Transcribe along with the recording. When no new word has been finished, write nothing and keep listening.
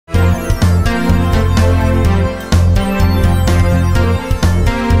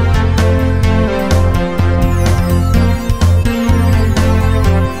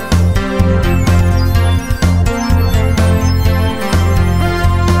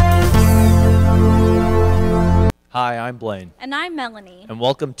Hi, I'm Blaine. And I'm Melanie. And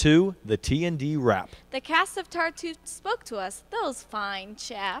welcome to the T&D Wrap. The cast of Tartuffe spoke to us, those fine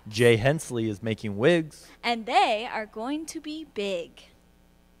chaps. Jay Hensley is making wigs. And they are going to be big.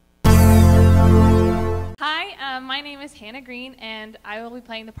 Hi, my name is Hannah Green, and I will be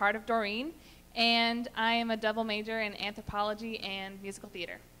playing the part of Doreen. And I am a double major in anthropology and musical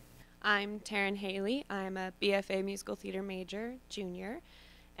theater. I'm Taryn Haley. I'm a BFA musical theater major, junior,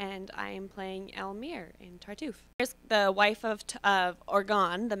 and I am playing Elmire in Tartuffe. There's the wife of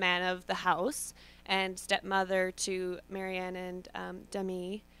Orgon, the man of the house, and stepmother to Marianne and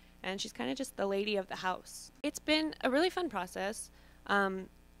Demi, and she's kind of just the lady of the house. It's been a really fun process.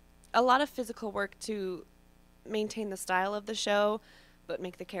 A lot of physical work to maintain the style of the show, but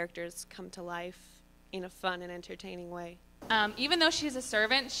make the characters come to life in a fun and entertaining way. Even though she's a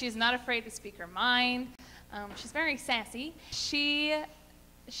servant, she's not afraid to speak her mind. She's very sassy.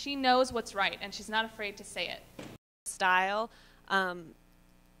 She knows what's right, and she's not afraid to say it. Style,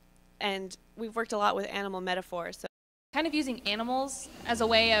 and we've worked a lot with animal metaphors. So kind of using animals as a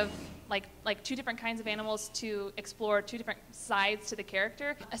way of like two different kinds of animals to explore two different sides to the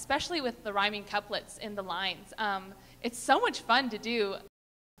character, especially with the rhyming couplets in the lines. It's so much fun to do.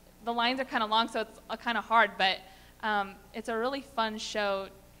 The lines are kind of long, so it's kind of hard, but it's a really fun show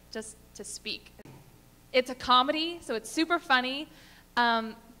just to speak. It's a comedy, so it's super funny,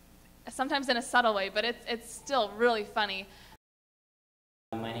 sometimes in a subtle way, but it's still really funny.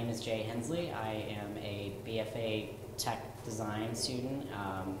 My name is Jay Hensley. I am a BFA tech design student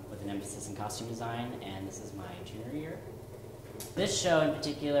with an emphasis in costume design, and this is my junior year. This show in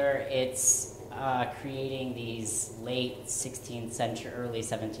particular, it's creating these late 16th century, early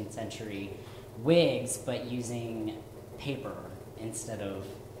 17th century wigs, but using paper instead of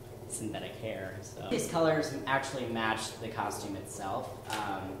synthetic hair. So these colors actually matched the costume itself,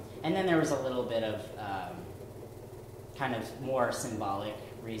 and then there was a little bit of kind of more symbolic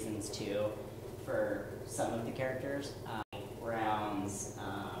reasons too for some of the characters. Browns,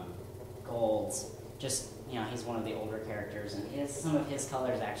 golds, just, you know, he's one of the older characters, and some of his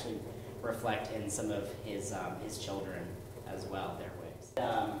colors actually reflect in some of his children as well, their wigs.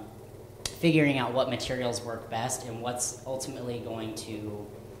 Figuring out what materials work best and what's ultimately going to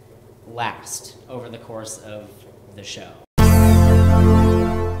last over the course of the show.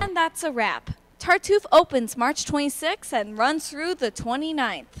 And that's a wrap. Tartuffe opens March 26th and runs through the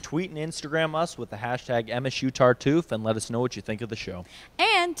 29th. Tweet and Instagram us with the hashtag MSUTartuffe and let us know what you think of the show.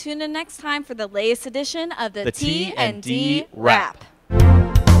 And tune in next time for the latest edition of the The T&D T&D Wrap. Wrap.